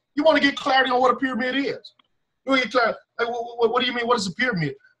pyramid, you want to get clarity on what a pyramid is. You want to get clarity. Like, what do you mean? What is a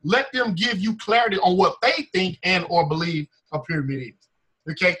pyramid? Let them give you clarity on what they think and or believe a pyramid is.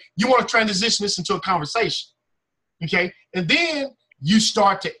 Okay, you want to transition this into a conversation. Okay, and then you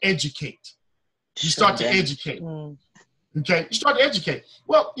start to educate. You start to educate. Okay, you start to educate.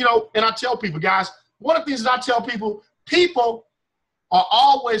 Well, and I tell people, guys, one of the things that I tell people, people are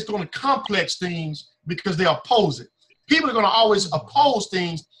always going to complex things because they oppose it. People are going to always oppose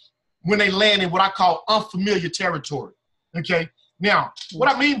things when they land in what I call unfamiliar territory. Okay, now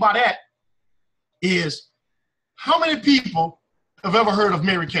what I mean by that is, how many people have ever heard of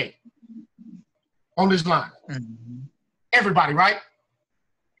Mary Kay on this line? Everybody, right?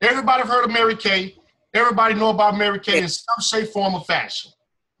 Everybody have heard of Mary Kay. Everybody know about Mary Kay in some shape, form, or fashion.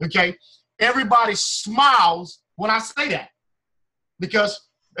 Okay? Everybody smiles when I say that because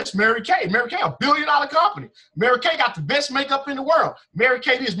that's Mary Kay. Mary Kay, $1 billion company. Mary Kay got the best makeup in the world. Mary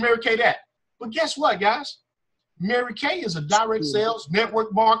Kay this, Mary Kay that. But guess what, guys? Mary Kay is a direct sales,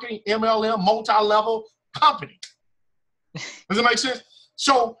 network marketing, MLM, multi-level company. Does it make sense?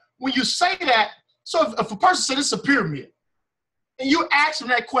 So when you say that, so if a person said it's a pyramid, and you ask them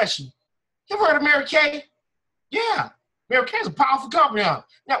that question, you ever heard of Mary Kay? Yeah. Mary Kay is a powerful company. Now,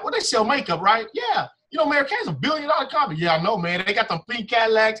 well, they sell makeup, right? Yeah. Mary Kay is $1 billion company. Yeah, I know, man. They got them pink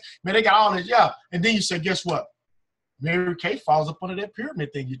Cadillacs. Man, they got all this. Yeah. And then you say, guess what? Mary Kay falls up under that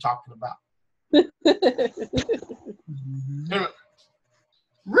pyramid thing you're talking about.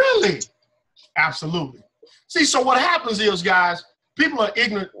 Really? Absolutely. See, so what happens is, guys, people are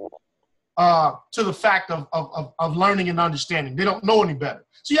ignorant to the fact of learning and understanding. They don't know any better.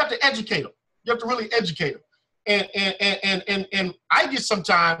 So you have to educate them. You have to really educate them. And I get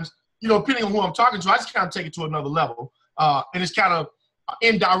sometimes, depending on who I'm talking to, I just kind of take it to another level. And it's kind of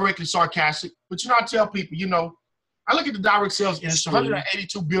indirectly sarcastic. But, I tell people, I look at the direct sales industry,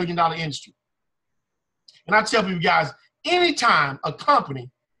 $182 billion industry. And I tell people, guys, anytime a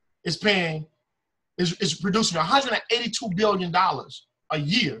company is producing $182 billion a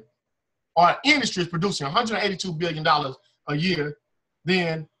year, or an industry is producing $182 billion a year,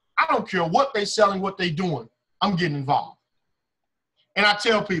 then I don't care what they're selling, what they're doing, I'm getting involved. And I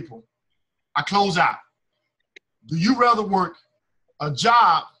tell people, I close out, do you rather work a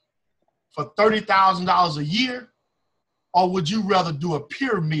job for $30,000 a year, or would you rather do a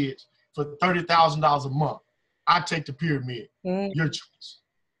pyramid for $30,000 a month? I take the pyramid. Mm. Your choice.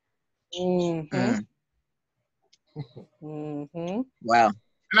 Mm-hmm. Mm-hmm. Wow.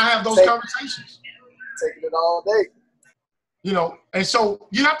 And I have those Take- conversations. Taking it all day. You know, and so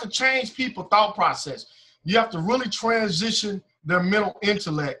you have to change people's thought process. You have to really transition their mental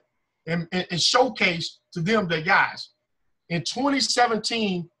intellect and showcase to them that, guys, in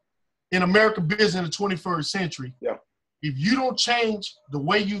 2017, in American business in the 21st century, Yeah. if you don't change the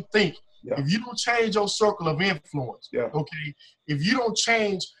way you think, Yeah. if you don't change your circle of influence, Yeah. okay, if you don't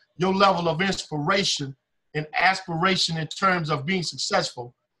change your level of inspiration and aspiration in terms of being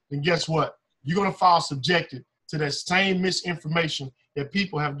successful, then guess what? You're going to fall subjected to that same misinformation that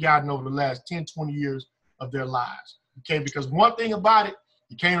people have gotten over the last 10, 20 years of their lives, okay? Because one thing about it,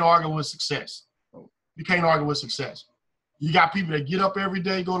 you can't argue with success. You can't argue with success. You got people that get up every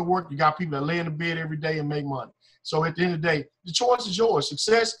day, go to work. You got people that lay in the bed every day and make money. So at the end of the day, the choice is yours.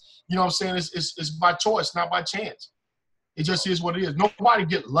 Success, you know what I'm saying, is by choice, not by chance. It just is what it is. Nobody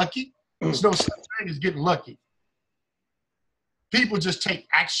get lucky. There's no such thing as getting lucky. People just take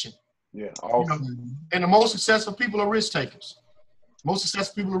action. Yeah. You Awesome. know? And the most successful people are risk takers. Most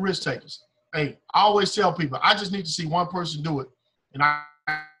successful people are risk takers. Hey, I always tell people, I just need to see one person do it, and I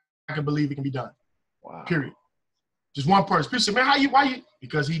can believe it can be done. Wow. Period. Just one person. People say, man, why you?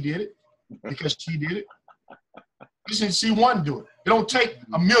 Because he did it. Because she did it. Just need to see one do it. It don't take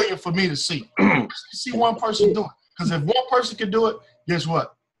a million for me to see. Just see one person do it. Because if one person can do it, guess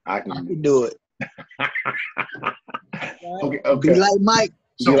what? I I can. can do it. Okay. Be Okay. like Mike.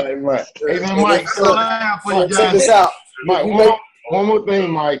 So, Be like Mike. hey, man, Mike, So- that's all I have for So you check this guys. out. Mike, You one more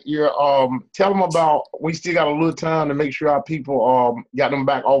thing, Mike. You're tell them about. We still got a little time to make sure our people got them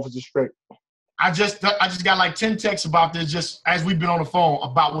back offices straight. I just got like 10 texts about this just as we've been on the phone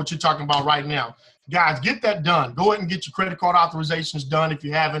about what you're talking about right now. Guys, get that done. Go ahead and get your credit card authorizations done if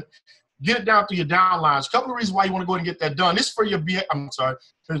you haven't. Get it down through your downlines. A couple of reasons why you want to go ahead and get that done. This is for your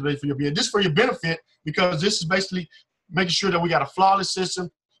this is for your benefit, because this is basically making sure that we got a flawless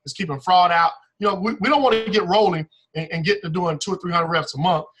system. It's keeping fraud out. You know, we don't want to get rolling and get to doing 200 or 300 reps a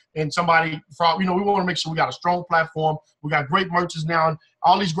month and somebody fraud. You know, we want to make sure we got a strong platform. We got great merchants now, and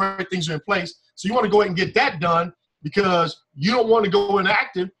all these great things are in place. So you want to go ahead and get that done, because you don't want to go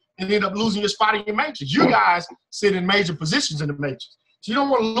inactive and end up losing your spot in your matrix. You guys sit in major positions in the matrix, so you don't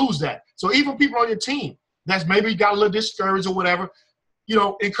want to lose that. So even people on your team that's maybe got a little discouraged or whatever, you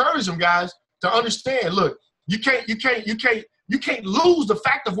know, encourage them, guys, to understand. Look, you can't lose the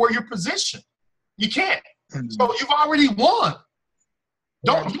fact of where you're positioned. You can't. So you've already won.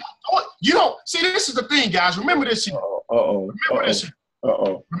 You don't see. This is the thing, guys. Remember this here. Remember this here.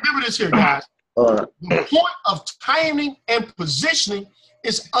 Remember this here, guys. All right. The point of timing and positioning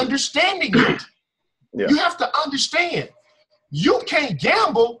is understanding it. Yeah. You have to understand. You can't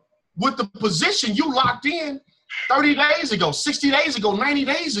gamble with the position you locked in 30 days ago, 60 days ago, 90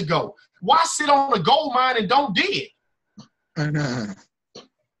 days ago. Why sit on a gold mine and don't dig?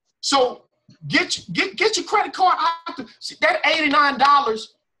 So get your credit card out. See, that $89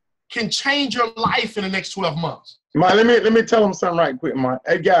 can change your life in the next 12 months. Mike, let me tell him something right quick, Mike.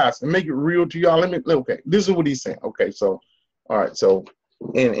 Hey guys, and make it real to y'all. Okay, this is what he's saying. Okay, so all right, so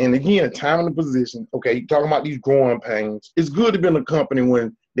and again, time in the position. Okay, talking about these growing pains. It's good to be in a company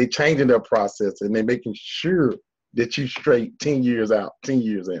when they changing their process and they're making sure that you straight 10 years out, 10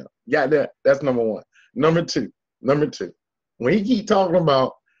 years in. Got that? That's number one. Number two. When he keep talking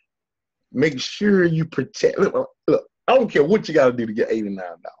about make sure you protect. Look, I don't care what you got to do to get $89.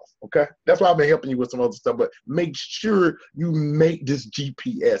 Okay, that's why I've been helping you with some other stuff. But make sure you make this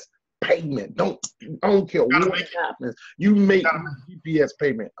GPS payment. I don't care what happens. You make GPS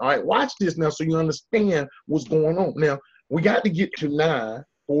payment. All right, watch this now so you understand what's going on. Now we got to get to 9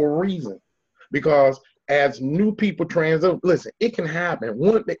 for a reason, because as new people listen, it can happen.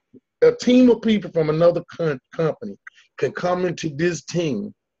 A team of people from another company can come into this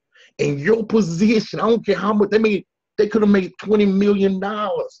team, and your position, I don't care how much they made. They could have made $20 million.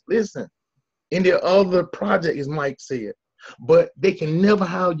 Listen, in their other project, as Mike said, but they can never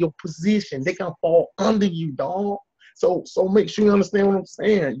have your position. They can fall under you, dog. So make sure you understand what I'm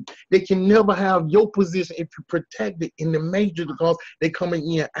saying. They can never have your position if you protect it in the major, because they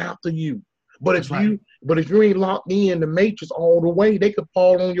coming in after you. But if you ain't locked in the matrix all the way, they could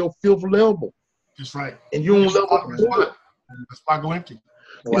fall on your 5th level. That's right. And you on level 4. That's why I go empty.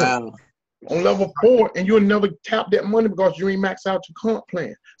 Wow. On level 4, and you'll never tap that money because you ain't maxed out your comp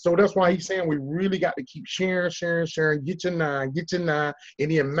plan. So that's why he's saying we really got to keep sharing, get your 9,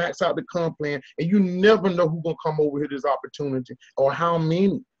 and then max out the comp plan. And you never know who's gonna come over here this opportunity or how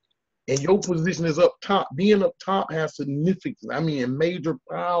many. and your position is up top. Being up top has significance. I mean, major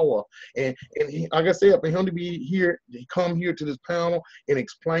power. And like I said, for him to be here, to come here to this panel and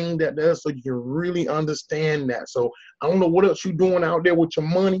explain that to us so you can really understand that. So I don't know what else you're doing out there with your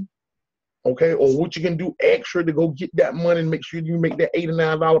money, okay, or what you can do extra to go get that money and make sure you make that $8 or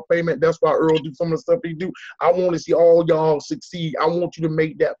 $9 payment. That's why Earl do some of the stuff he do. I want to see all y'all succeed. I want you to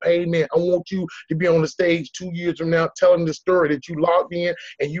make that payment. I want you to be on the stage 2 years from now telling the story that you locked in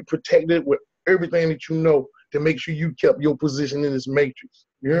and you protected with everything that you know to make sure you kept your position in this matrix.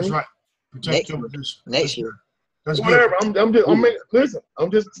 You hear me? That's right. Protect your position. Next year. That's Whatever. good. Listen,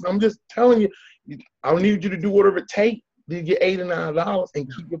 I'm just telling you, I need you to do whatever it takes to get $8 or $9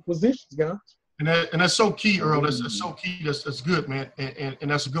 and keep your positions, guys. And that's so key, Earl. That's so key. That's good, man.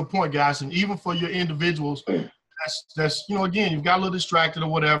 And that's a good point, guys. And even for your individuals, that's again, you've got a little distracted or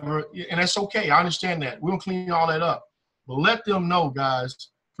whatever, and that's okay. I understand that. We'll clean all that up. But let them know, guys,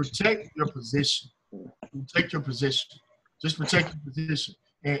 protect your position. Protect your position. Just protect your position.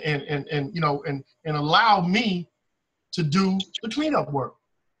 And allow me to do the cleanup work.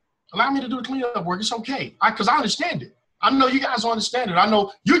 Allow me to do the cleanup work. It's okay. Because I understand it. I know you guys understand it. I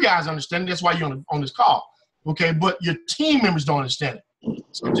know you guys understand it. That's why you're on this call. Okay, but your team members don't understand it.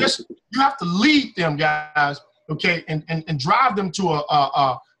 So you have to lead them, guys, okay, and drive them to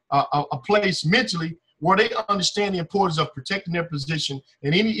a place mentally where they understand the importance of protecting their position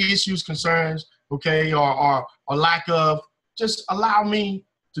and any issues, concerns, okay, or lack of, just allow me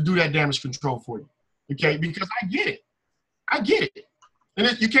to do that damage control for you. Okay, because I get it. I get it. And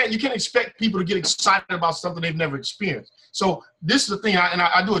you can't expect people to get excited about something they've never experienced. So this is the thing,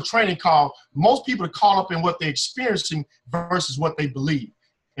 I do a training call. Most people are caught up in what they're experiencing versus what they believe.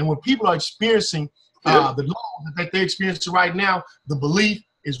 And when people are experiencing the law that they're experiencing right now, the belief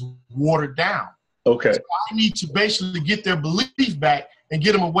is watered down. Okay. So I need to basically get their belief back and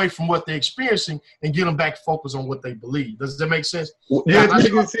get them away from what they're experiencing and get them back focused on what they believe. Does that make sense? Yeah, it's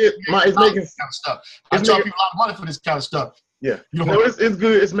making sense. It's making kind of stuff. I charge people a lot of money for this kind of stuff. Yeah, it's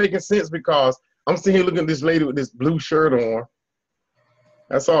good. It's making sense because I'm sitting here looking at this lady with this blue shirt on.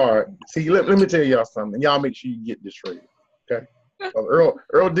 That's all right. See, let me tell y'all something. Y'all make sure you get this straight, okay?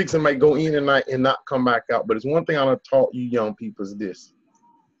 Earl Dixon might go in tonight and not come back out, but it's one thing I done taught you young people is this.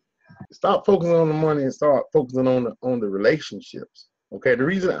 Stop focusing on the money and start focusing on the relationships. Okay, the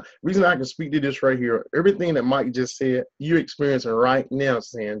reason I can speak to this right here, everything that Mike just said, you're experiencing right now,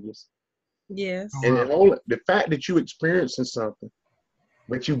 Sanders. Yes. And the fact that you're experiencing something,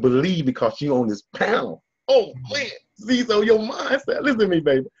 but you believe because you're on this panel. Oh, man. See, so your mindset, listen to me,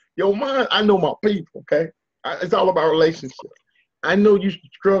 baby. Your mind, I know my people, okay? It's all about relationships. I know you're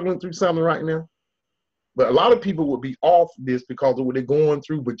struggling through something right now, but a lot of people would be off this because of what they're going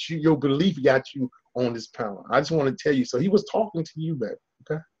through, but your belief got you on this panel. I just want to tell you. So he was talking to you, baby,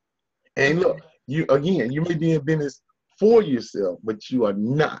 okay? And look, you may be in business for yourself, but you are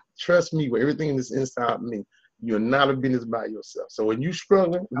not. Trust me, with everything that's inside me, you're not a business by yourself. So when you're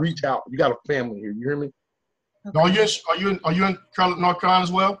struggling, reach out. You got a family here. You hear me? Okay. Are you in North Carolina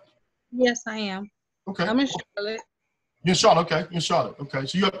as well? Yes, I am. Okay. I'm in Charlotte. You're in Charlotte, okay. You're in Charlotte. Okay.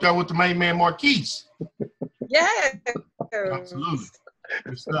 So you up there with the main man Marquise. Yeah. Absolutely.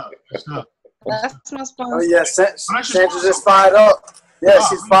 Good stuff. Good stuff. That's my sponsor. Oh yeah, Sandra's just fired up. Yeah,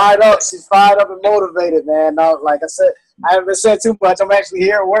 she's fired up. She's fired up and motivated, man. Now, like I said, I haven't been saying too much. I'm actually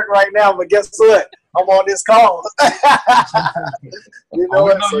here at work right now, but guess what? I'm on this call. You know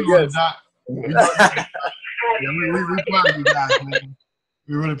what? So yes. We're proud of you guys, man.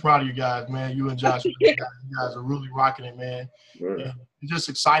 We're really proud of you guys, man. You and Josh, you guys are really rocking it, man. Yeah. It's just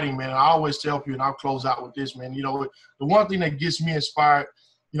exciting, man. I always tell people, and I'll close out with this, man. You know, the one thing that gets me inspired,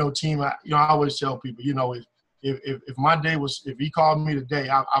 team, I always tell people, if my day was, if he called me today,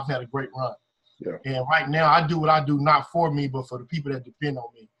 I've had a great run. Yeah. And right now, I do what I do not for me, but for the people that depend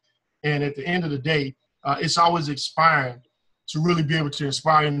on me. And at the end of the day, it's always inspiring to really be able to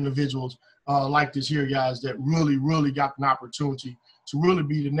inspire individuals like this here, guys, that really, really got an opportunity to really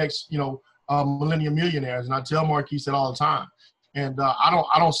be the next, millennium millionaires. And I tell Marquise that all the time. And I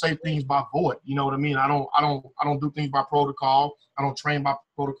don't say things by void. You know what I mean? I don't do things by protocol. I don't train by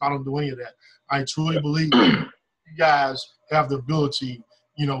protocol. I don't do any of that. I truly believe you guys have the ability,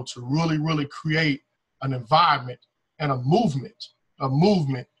 to really, really create an environment and a movement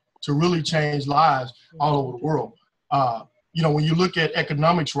to really change lives all over the world. When you look at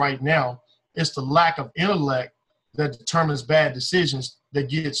economics right now, it's the lack of intellect that determines bad decisions that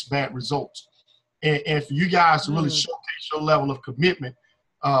gets bad results. And for you guys to really showcase your level of commitment,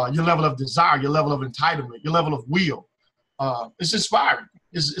 your level of desire, your level of entitlement, your level of will, it's inspiring.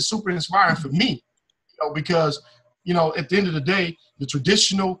 It's super inspiring for me, because you know, at the end of the day, the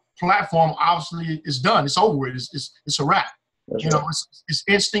traditional platform obviously is done. It's over with. It's a wrap. That's You right. know, it's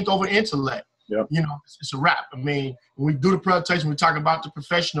instinct over intellect. Yep. You know, it's a wrap. I mean, when we do the presentation, we talk about the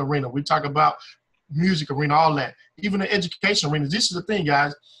professional arena. We talk about music arena, all that. Even the education arena. This is the thing,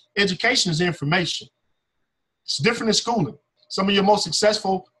 guys. Education is information. It's different than schooling. Some of your most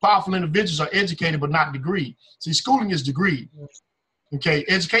successful, powerful individuals are educated but not degreed. See, schooling is degreed. Okay,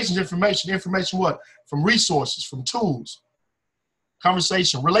 education is information. Information what? From resources, from tools,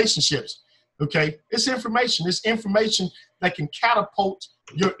 conversation, relationships. Okay, it's information. It's information that can catapult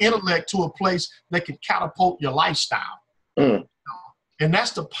your intellect to a place that can catapult your lifestyle. Mm. And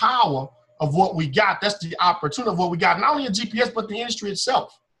that's the power of what we got. That's the opportunity of what we got, not only in GPS, but the industry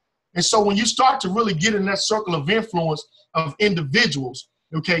itself. And so when you start to really get in that circle of influence of individuals,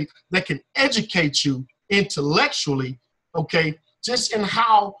 okay, that can educate you intellectually, okay, just in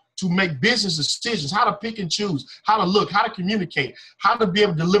how to make business decisions, how to pick and choose, how to look, how to communicate, how to be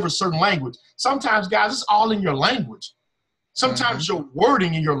able to deliver certain language. Sometimes, guys, it's all in your language. Sometimes your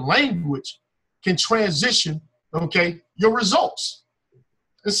wording in your language can transition, okay, your results.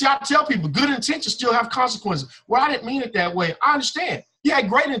 And see, I tell people, good intentions still have consequences. Well, I didn't mean it that way. I understand. You had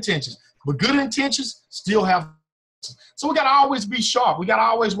great intentions, but good intentions still have consequences. So we got to always be sharp. We got to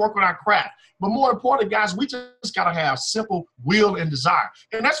always work on our craft. But more important, guys, we just got to have simple will and desire.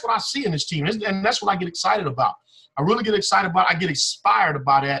 And that's what I see in this team. And that's what I get excited about. I really get excited about it. I get inspired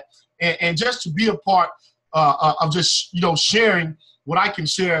about that. And just to be a part of just, you know, sharing what I can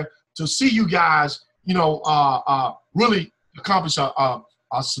share to see you guys, you know, really accomplish a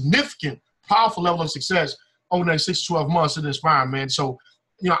significant, powerful level of success over the next 6 to 12 months is inspiring, man. So,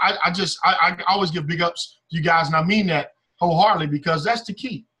 you know, I always give big ups to you guys, and I mean that wholeheartedly because that's the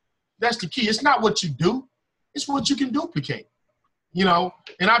key. That's the key. It's not what you do. It's what you can duplicate, you know.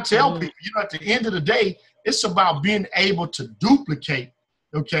 And I tell people, you know, at the end of the day, it's about being able to duplicate,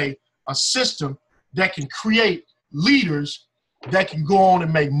 okay, a system that can create leaders that can go on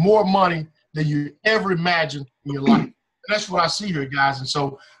and make more money than you ever imagined in your life. And that's what I see here, guys. And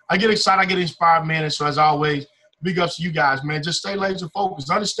so I get excited. I get inspired, man. And so as always, big ups to you guys, man. Just stay laser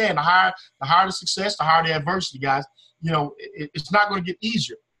focused. Understand the higher the success, the higher the adversity, guys. You know, it's not going to get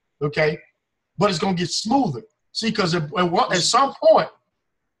easier. Okay, but it's going to get smoother. See, because at some point,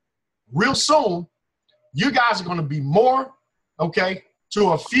 real soon, you guys are going to be more, okay,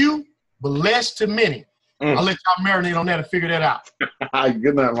 to a few, but less to many. I'll let y'all marinate on that and figure that out.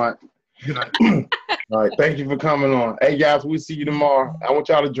 Good night, Mike. Good night. All right, thank you for coming on. Hey, guys, we'll see you tomorrow. I want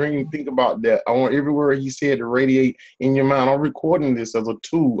y'all to dream, think about that. I want every word he said to radiate in your mind. I'm recording this as a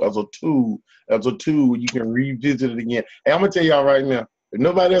tool you can revisit it again. Hey, I'm going to tell y'all right now, if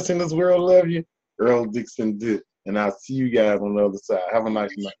nobody else in this world love you, Earl Dixon did. And I'll see you guys on the other side. Have a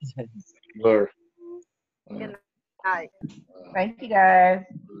nice night. Glory. Good night. Thank you, guys.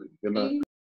 Good night.